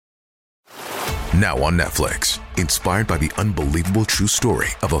Now on Netflix. Inspired by the unbelievable true story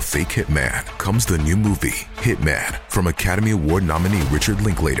of a fake hitman comes the new movie, Hitman, from Academy Award nominee Richard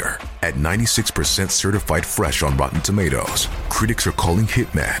Linklater. At 96% certified fresh on Rotten Tomatoes, critics are calling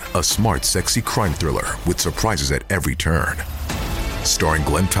Hitman a smart, sexy crime thriller with surprises at every turn. Starring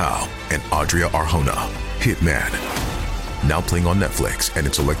Glenn Powell and Adria Arjona, Hitman. Now playing on Netflix and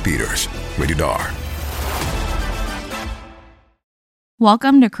in select theaters. Rated R.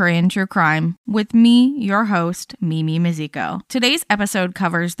 Welcome to Korean True Crime with me, your host, Mimi Mizuko. Today's episode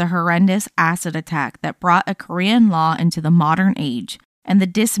covers the horrendous acid attack that brought a Korean law into the modern age and the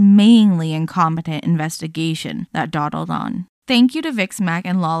dismayingly incompetent investigation that dawdled on. Thank you to Vix Mac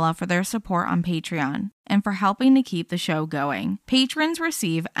and Lala for their support on Patreon and for helping to keep the show going. Patrons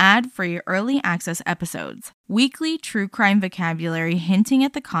receive ad-free early access episodes, weekly true crime vocabulary hinting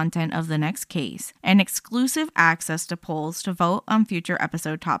at the content of the next case, and exclusive access to polls to vote on future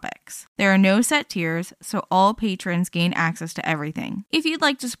episode topics. There are no set tiers, so all patrons gain access to everything. If you'd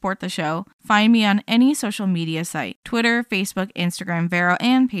like to support the show, find me on any social media site, Twitter, Facebook, Instagram, Vero,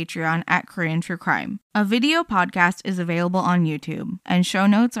 and Patreon at Korean True Crime. A video podcast is available on YouTube, and show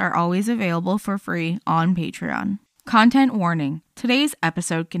notes are always available for free on Patreon. Content warning. Today's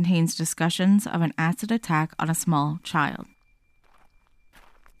episode contains discussions of an acid attack on a small child.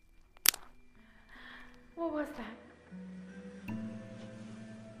 What was that?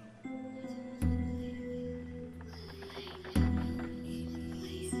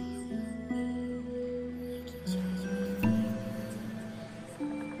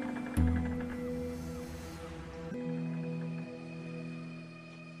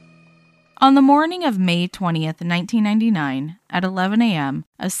 On the morning of May 20th, 1999, at 11 a.m.,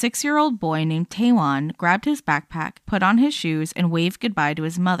 a 6-year-old boy named Taewan grabbed his backpack, put on his shoes, and waved goodbye to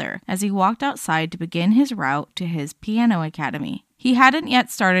his mother as he walked outside to begin his route to his piano academy. He hadn't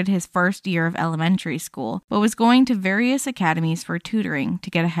yet started his first year of elementary school, but was going to various academies for tutoring to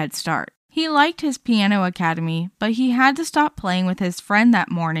get a head start. He liked his piano academy, but he had to stop playing with his friend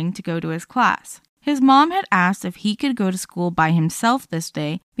that morning to go to his class. His mom had asked if he could go to school by himself this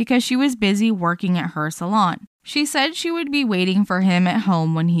day because she was busy working at her salon. She said she would be waiting for him at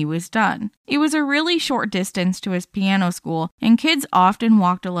home when he was done. It was a really short distance to his piano school, and kids often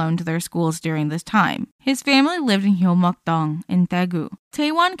walked alone to their schools during this time. His family lived in Gyeongmokdong in Daegu.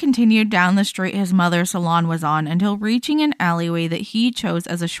 Taewan continued down the street his mother's salon was on until reaching an alleyway that he chose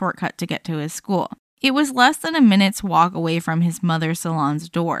as a shortcut to get to his school. It was less than a minute's walk away from his mother's salon's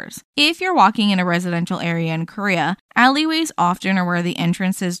doors. If you're walking in a residential area in Korea, alleyways often are where the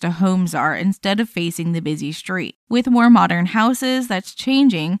entrances to homes are instead of facing the busy street. With more modern houses, that's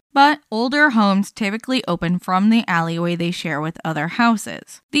changing, but older homes typically open from the alleyway they share with other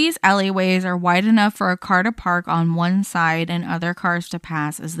houses. These alleyways are wide enough for a car to park on one side and other cars to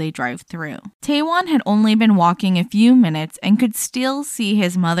pass as they drive through. Taewan had only been walking a few minutes and could still see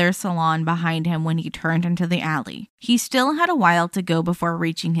his mother's salon behind him when he turned into the alley. He still had a while to go before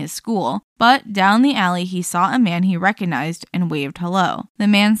reaching his school, but down the alley he saw a man he recognized and waved hello. The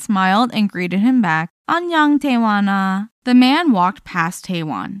man smiled and greeted him back. 안녕, 태완아. The man walked past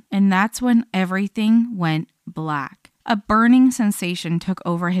Taewan, and that's when everything went black. A burning sensation took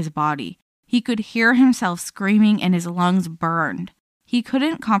over his body. He could hear himself screaming and his lungs burned. He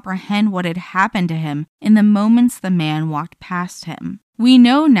couldn't comprehend what had happened to him in the moments the man walked past him. We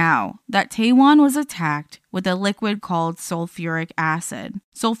know now that Taewan was attacked with a liquid called sulfuric acid.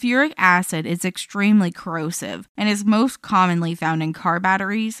 Sulfuric acid is extremely corrosive and is most commonly found in car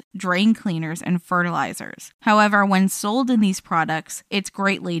batteries, drain cleaners, and fertilizers. However, when sold in these products, it's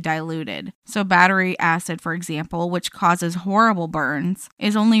greatly diluted. So battery acid, for example, which causes horrible burns,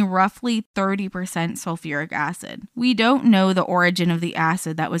 is only roughly 30% sulfuric acid. We don't know the origin of the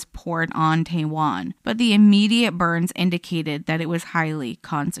acid that was poured on Taewan, but the immediate burns indicated that it was highly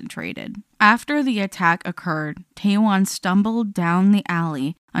concentrated. After the attack occurred, Taewan stumbled down the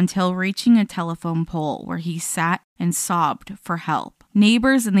alley until reaching a telephone pole where he sat and sobbed for help.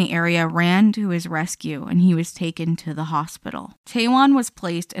 Neighbors in the area ran to his rescue and he was taken to the hospital. Taewan was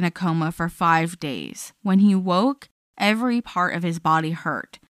placed in a coma for 5 days. When he woke, every part of his body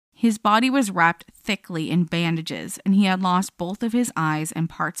hurt. His body was wrapped thickly in bandages and he had lost both of his eyes and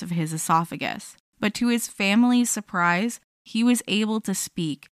parts of his esophagus. But to his family's surprise, he was able to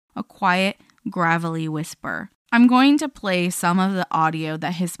speak, a quiet, gravelly whisper. I'm going to play some of the audio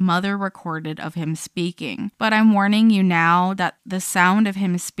that his mother recorded of him speaking, but I'm warning you now that the sound of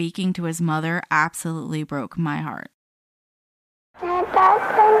him speaking to his mother absolutely broke my heart.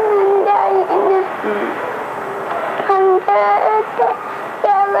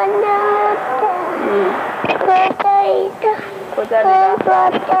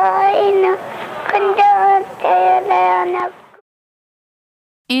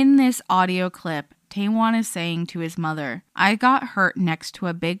 In this audio clip, Taewan is saying to his mother, "I got hurt next to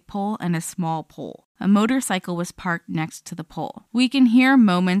a big pole and a small pole. A motorcycle was parked next to the pole." We can hear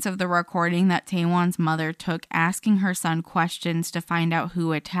moments of the recording that Taewan's mother took asking her son questions to find out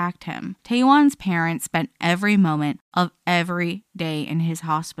who attacked him. Taewan's parents spent every moment of every day in his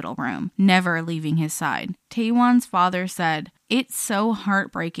hospital room, never leaving his side. Taewan's father said, "It's so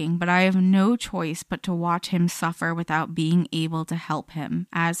heartbreaking, but I have no choice but to watch him suffer without being able to help him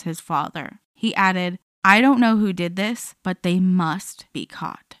as his father." He added, "I don't know who did this, but they must be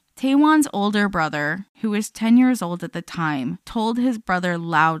caught." Taewan's older brother, who was 10 years old at the time, told his brother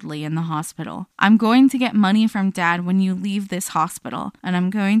loudly in the hospital, "I'm going to get money from Dad when you leave this hospital, and I'm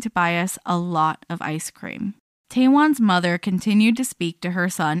going to buy us a lot of ice cream." Taewan's mother continued to speak to her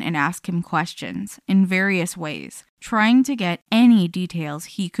son and ask him questions in various ways, trying to get any details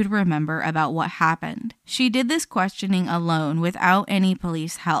he could remember about what happened. She did this questioning alone without any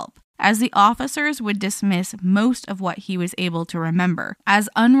police help, as the officers would dismiss most of what he was able to remember as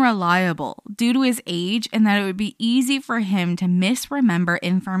unreliable due to his age, and that it would be easy for him to misremember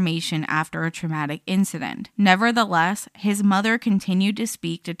information after a traumatic incident. Nevertheless, his mother continued to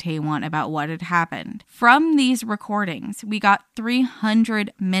speak to Taewan about what had happened. From these recordings, we got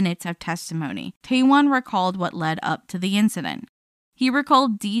 300 minutes of testimony. Taewan recalled what led up to the incident. He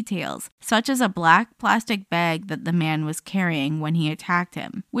recalled details, such as a black plastic bag that the man was carrying when he attacked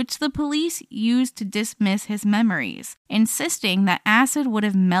him, which the police used to dismiss his memories, insisting that acid would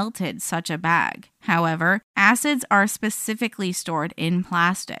have melted such a bag. However, acids are specifically stored in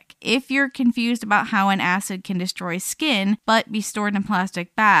plastic. If you're confused about how an acid can destroy skin but be stored in a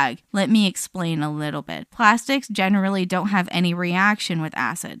plastic bag, let me explain a little bit. Plastics generally don't have any reaction with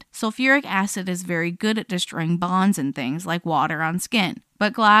acid. Sulfuric acid is very good at destroying bonds and things like water on skin.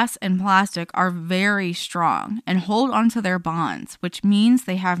 But glass and plastic are very strong and hold onto their bonds, which means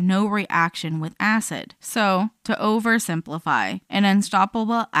they have no reaction with acid. So, to oversimplify, an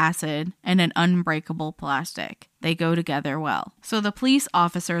unstoppable acid and an unbreakable plastic. They go together well. So the police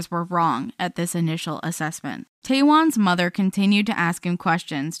officers were wrong at this initial assessment. Taewan's mother continued to ask him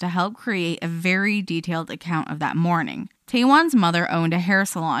questions to help create a very detailed account of that morning. Taewan's mother owned a hair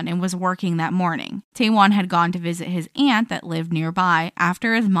salon and was working that morning. Taewan had gone to visit his aunt that lived nearby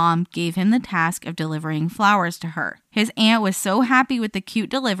after his mom gave him the task of delivering flowers to her. His aunt was so happy with the cute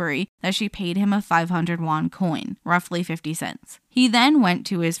delivery that she paid him a 500 won coin, roughly 50 cents. He then went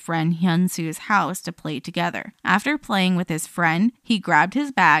to his friend Hyun-soo's house to play together. After playing with his friend, he grabbed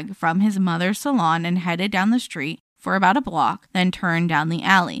his bag from his mother's salon and headed down the street for about a block, then turned down the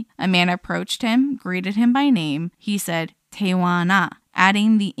alley. A man approached him, greeted him by name. He said, "Taewan-ah,"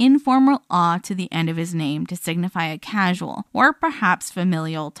 adding the informal "ah" to the end of his name to signify a casual or perhaps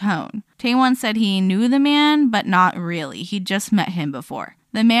familial tone. Taewan said he knew the man, but not really. He'd just met him before.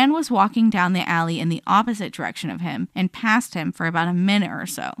 The man was walking down the alley in the opposite direction of him and passed him for about a minute or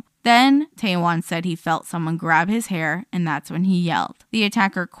so. Then, Taewan said he felt someone grab his hair, and that's when he yelled. The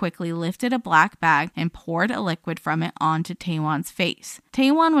attacker quickly lifted a black bag and poured a liquid from it onto Taewan's face.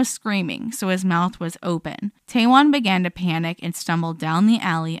 Taewan was screaming, so his mouth was open. Taewan began to panic and stumbled down the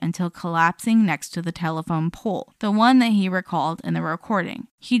alley until collapsing next to the telephone pole, the one that he recalled in the recording.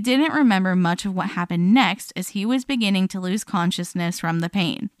 He didn't remember much of what happened next as he was beginning to lose consciousness from the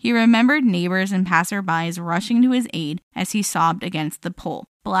pain. He remembered neighbors and passerbys rushing to his aid as he sobbed against the pole.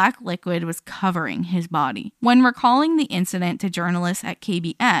 Black liquid was covering his body. When recalling the incident to journalists at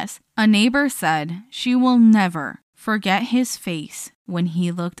KBS, a neighbor said she will never forget his face when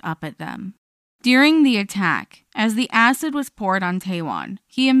he looked up at them. During the attack, as the acid was poured on Taewan,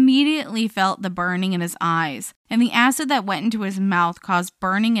 he immediately felt the burning in his eyes, and the acid that went into his mouth caused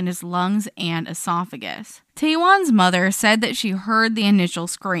burning in his lungs and esophagus. Taewan's mother said that she heard the initial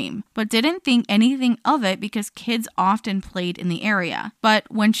scream, but didn't think anything of it because kids often played in the area. But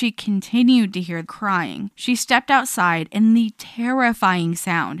when she continued to hear crying, she stepped outside and the terrifying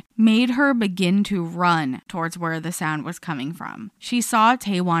sound made her begin to run towards where the sound was coming from. She saw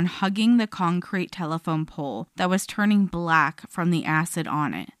Taewan hugging the concrete telephone pole that was turning black from the acid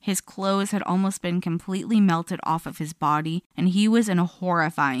on it. His clothes had almost been completely melted off of his body, and he was in a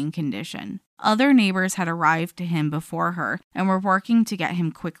horrifying condition. Other neighbors had arrived to him before her and were working to get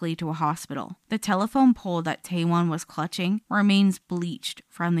him quickly to a hospital. The telephone pole that Taewan was clutching remains bleached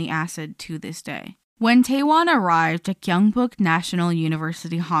from the acid to this day. When Taewan arrived at Gyeongbuk National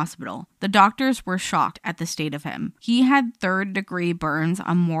University Hospital, The doctors were shocked at the state of him. He had third-degree burns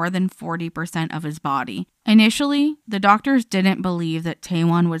on more than 40% of his body. Initially, the doctors didn't believe that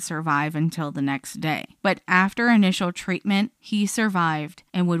Taewan would survive until the next day. But after initial treatment, he survived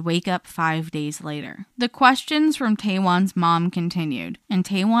and would wake up 5 days later. The questions from Taewan's mom continued, and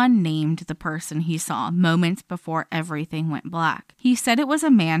Taewan named the person he saw moments before everything went black. He said it was a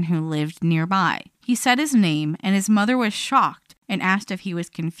man who lived nearby. He said his name, and his mother was shocked and asked if he was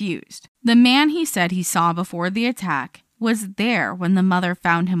confused. The man he said he saw before the attack was there when the mother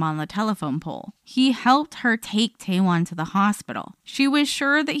found him on the telephone pole. He helped her take Taewan to the hospital. She was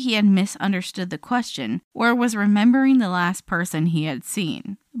sure that he had misunderstood the question or was remembering the last person he had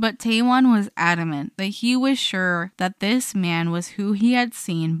seen. But Taewan was adamant that he was sure that this man was who he had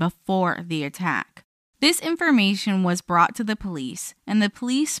seen before the attack. This information was brought to the police, and the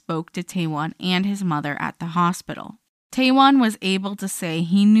police spoke to Taewan and his mother at the hospital. Taewan was able to say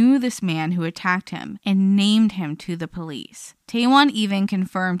he knew this man who attacked him and named him to the police. Taewan even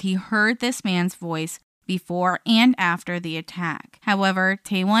confirmed he heard this man's voice before and after the attack. However,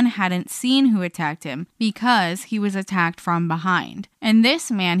 Taewan hadn't seen who attacked him because he was attacked from behind, and this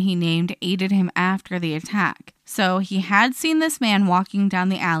man he named aided him after the attack. So he had seen this man walking down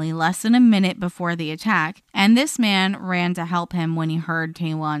the alley less than a minute before the attack, and this man ran to help him when he heard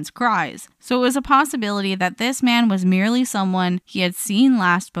Taewan's cries. So it was a possibility that this man was merely someone he had seen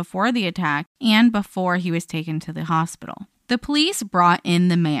last before the attack and before he was taken to the hospital. The police brought in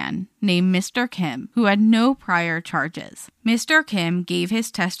the man, named Mr. Kim, who had no prior charges. Mr. Kim gave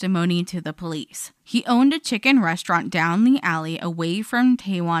his testimony to the police. He owned a chicken restaurant down the alley away from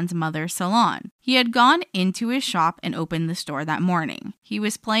Taewan's mother's salon. He had gone into his shop and opened the store that morning. He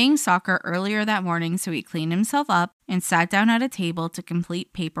was playing soccer earlier that morning, so he cleaned himself up and sat down at a table to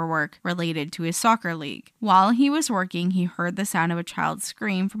complete paperwork related to his soccer league. While he was working, he heard the sound of a child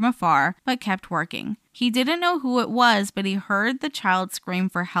scream from afar, but kept working. He didn't know who it was, but he heard the child scream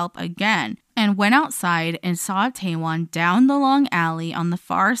for help again and went outside and saw Taewan down the long alley on the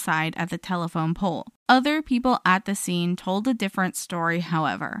far side at the telephone pole. Other people at the scene told a different story,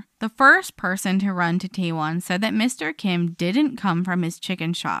 however. The first person to run to Taewan said that Mr. Kim didn't come from his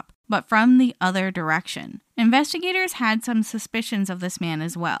chicken shop, but from the other direction. Investigators had some suspicions of this man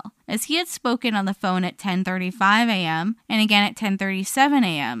as well, as he had spoken on the phone at 10:35 a.m. and again at 10:37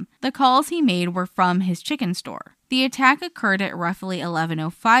 a.m. The calls he made were from his chicken store. The attack occurred at roughly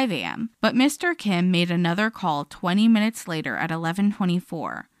 11:05 a.m., but Mr. Kim made another call 20 minutes later at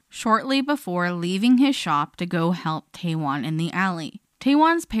 11:24, shortly before leaving his shop to go help Taewan in the alley.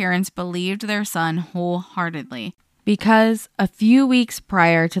 Taewan's parents believed their son wholeheartedly, because a few weeks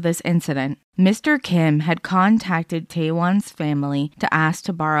prior to this incident, Mr. Kim had contacted Taewan's family to ask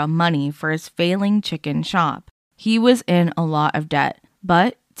to borrow money for his failing chicken shop. He was in a lot of debt,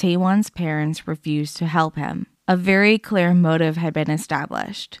 but Taewan's parents refused to help him. A very clear motive had been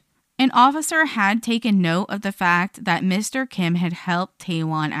established. An officer had taken note of the fact that Mr. Kim had helped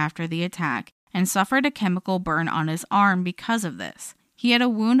Taewan after the attack and suffered a chemical burn on his arm because of this. He had a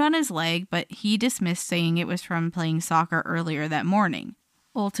wound on his leg, but he dismissed, saying it was from playing soccer earlier that morning.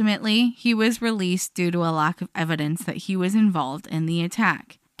 Ultimately, he was released due to a lack of evidence that he was involved in the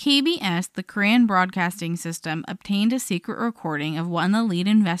attack. KBS, the Korean broadcasting system, obtained a secret recording of one of the lead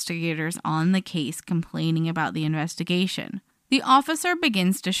investigators on the case complaining about the investigation. The officer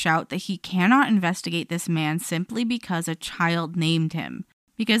begins to shout that he cannot investigate this man simply because a child named him,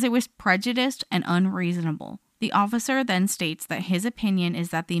 because it was prejudiced and unreasonable. The officer then states that his opinion is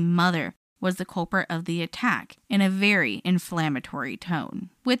that the mother was the culprit of the attack in a very inflammatory tone.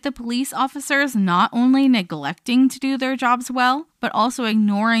 With the police officers not only neglecting to do their jobs well, but also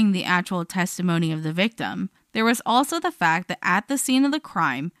ignoring the actual testimony of the victim, there was also the fact that at the scene of the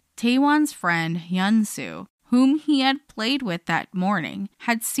crime, Taewan's friend Hyun-soo, whom he had played with that morning,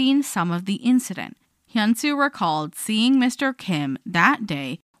 had seen some of the incident. Hyun-soo recalled seeing Mr. Kim that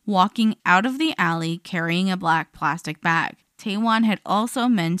day walking out of the alley carrying a black plastic bag. Taewan had also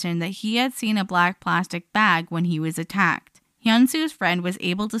mentioned that he had seen a black plastic bag when he was attacked. Hyun-soo's friend was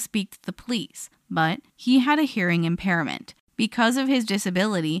able to speak to the police, but he had a hearing impairment. Because of his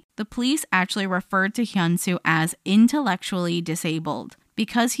disability, the police actually referred to Hyun-soo as intellectually disabled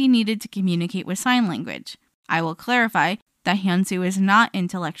because he needed to communicate with sign language. I will clarify that Hyun-soo is not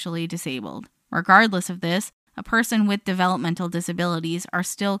intellectually disabled. Regardless of this, a person with developmental disabilities are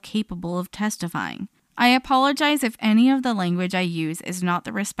still capable of testifying. I apologize if any of the language I use is not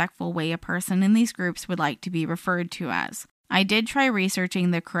the respectful way a person in these groups would like to be referred to as. I did try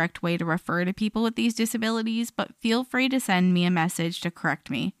researching the correct way to refer to people with these disabilities, but feel free to send me a message to correct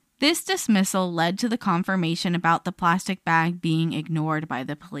me. This dismissal led to the confirmation about the plastic bag being ignored by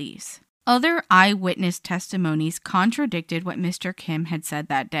the police. Other eyewitness testimonies contradicted what Mr. Kim had said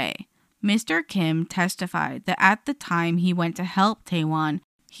that day. Mr. Kim testified that at the time he went to help Taewan,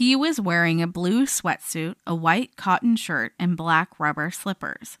 he was wearing a blue sweatsuit, a white cotton shirt, and black rubber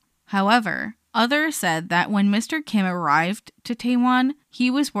slippers. However, others said that when Mr. Kim arrived to Taewan, he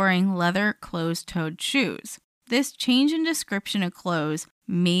was wearing leather closed-toed shoes. This change in description of clothes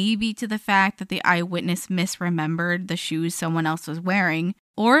may be to the fact that the eyewitness misremembered the shoes someone else was wearing,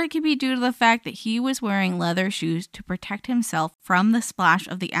 or it could be due to the fact that he was wearing leather shoes to protect himself from the splash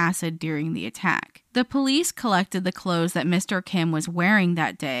of the acid during the attack. The police collected the clothes that Mr. Kim was wearing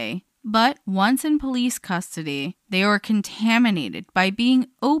that day, but once in police custody, they were contaminated by being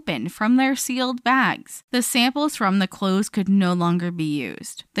opened from their sealed bags. The samples from the clothes could no longer be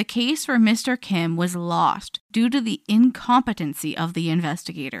used. The case for Mr. Kim was lost due to the incompetency of the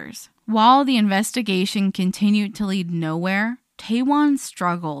investigators. While the investigation continued to lead nowhere, Taewan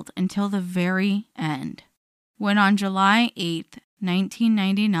struggled until the very end. When on July 8,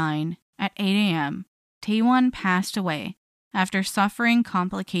 1999, at 8 a.m., Taewan passed away after suffering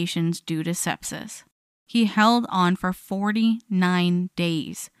complications due to sepsis. He held on for 49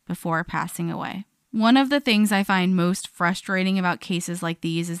 days before passing away. One of the things I find most frustrating about cases like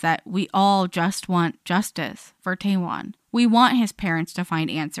these is that we all just want justice for Taewan. We want his parents to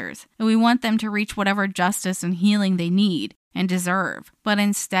find answers, and we want them to reach whatever justice and healing they need and deserve. But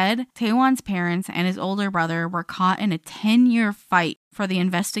instead, Taewan's parents and his older brother were caught in a 10-year fight for the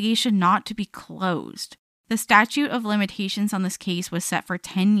investigation not to be closed. The statute of limitations on this case was set for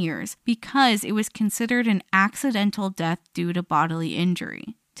 10 years because it was considered an accidental death due to bodily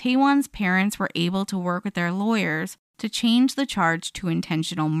injury. Taewan's parents were able to work with their lawyers to change the charge to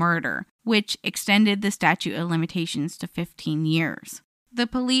intentional murder, which extended the statute of limitations to 15 years. The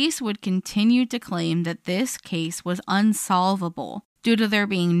police would continue to claim that this case was unsolvable due to there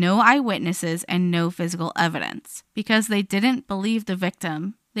being no eyewitnesses and no physical evidence, because they didn't believe the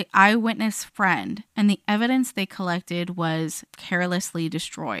victim, the eyewitness friend, and the evidence they collected was carelessly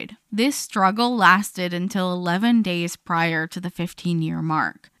destroyed. This struggle lasted until 11 days prior to the 15-year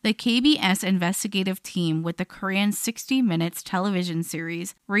mark. The KBS investigative team with the Korean 60 Minutes television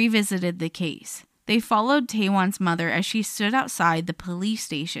series revisited the case. They followed Taewan's mother as she stood outside the police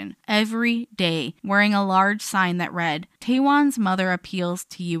station every day wearing a large sign that read, "Taewan's mother appeals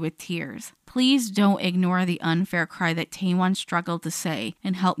to you with tears. Please don't ignore the unfair cry that Taewan struggled to say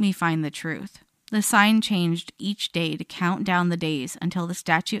and help me find the truth." The sign changed each day to count down the days until the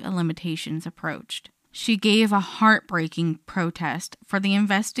statute of limitations approached. She gave a heartbreaking protest for the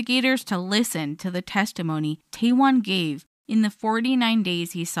investigators to listen to the testimony Taewan gave in the 49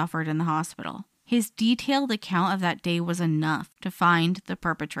 days he suffered in the hospital. His detailed account of that day was enough to find the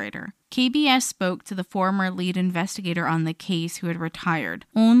perpetrator. KBS spoke to the former lead investigator on the case who had retired,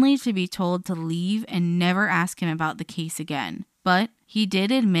 only to be told to leave and never ask him about the case again. But he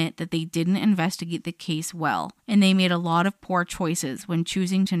did admit that they didn't investigate the case well, and they made a lot of poor choices when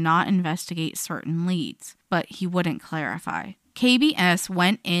choosing to not investigate certain leads, but he wouldn't clarify. KBS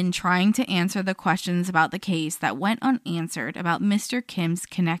went in trying to answer the questions about the case that went unanswered about Mr. Kim's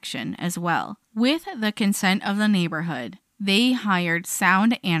connection as well. With the consent of the neighborhood, they hired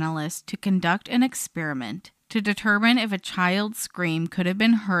sound analysts to conduct an experiment to determine if a child's scream could have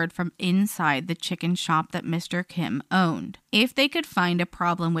been heard from inside the chicken shop that Mr. Kim owned. If they could find a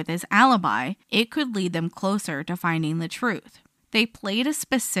problem with his alibi, it could lead them closer to finding the truth. They played a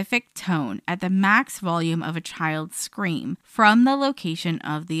specific tone at the max volume of a child's scream from the location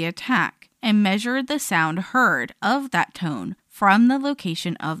of the attack and measured the sound heard of that tone from the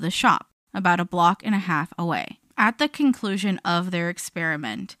location of the shop, about a block and a half away. At the conclusion of their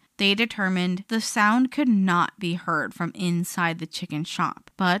experiment, they determined the sound could not be heard from inside the chicken shop.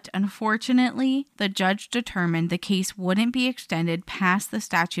 But unfortunately, the judge determined the case wouldn't be extended past the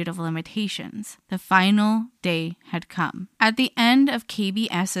statute of limitations. The final day had come. At the end of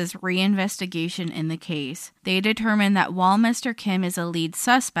KBS's reinvestigation in the case, they determined that while Mr. Kim is a lead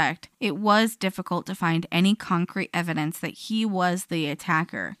suspect, it was difficult to find any concrete evidence that he was the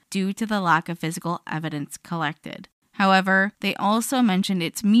attacker due to the lack of physical evidence collected. However, they also mentioned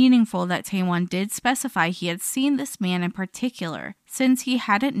it's meaningful that Taewan did specify he had seen this man in particular, since he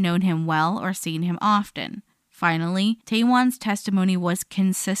hadn't known him well or seen him often. Finally, Taewan's testimony was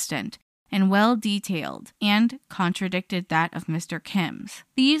consistent and well detailed and contradicted that of Mr. Kim's.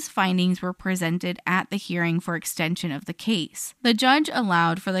 These findings were presented at the hearing for extension of the case. The judge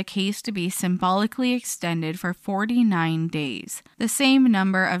allowed for the case to be symbolically extended for 49 days, the same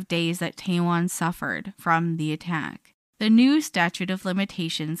number of days that Taewan suffered from the attack. The new statute of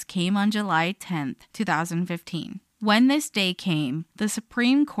limitations came on July 10, 2015. When this day came, the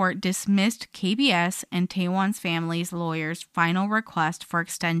Supreme Court dismissed KBS and Taewan's family's lawyer's final request for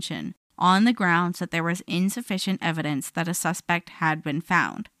extension on the grounds that there was insufficient evidence that a suspect had been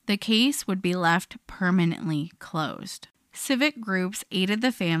found. The case would be left permanently closed. Civic groups aided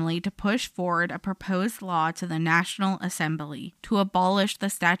the family to push forward a proposed law to the National Assembly to abolish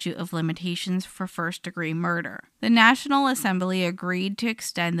the statute of limitations for first-degree murder. The National Assembly agreed to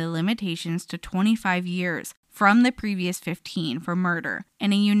extend the limitations to 25 years from the previous 15 for murder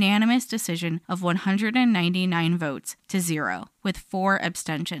in a unanimous decision of 199 votes to 0, with 4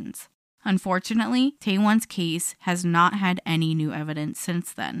 abstentions. Unfortunately, Taewan's case has not had any new evidence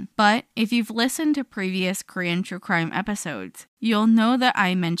since then. But if you've listened to previous Korean true crime episodes, you'll know that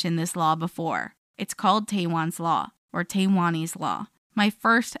I mentioned this law before. It's called Taewan's Law, or Taewani's Law. My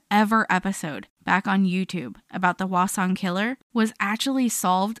first ever episode back on YouTube about the Hwaseong killer was actually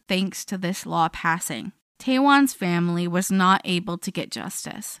solved thanks to this law passing. Taewan's family was not able to get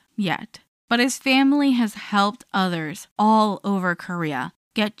justice yet, but his family has helped others all over Korea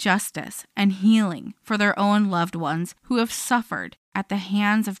get justice and healing for their own loved ones who have suffered at the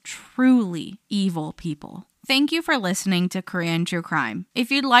hands of truly evil people. Thank you for listening to Korean True Crime.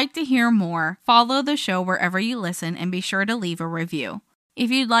 If you'd like to hear more, follow the show wherever you listen and be sure to leave a review.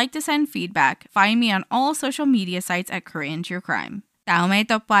 If you'd like to send feedback, find me on all social media sites at Korean True Crime. 다음에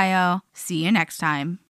또 봐요. See you next time.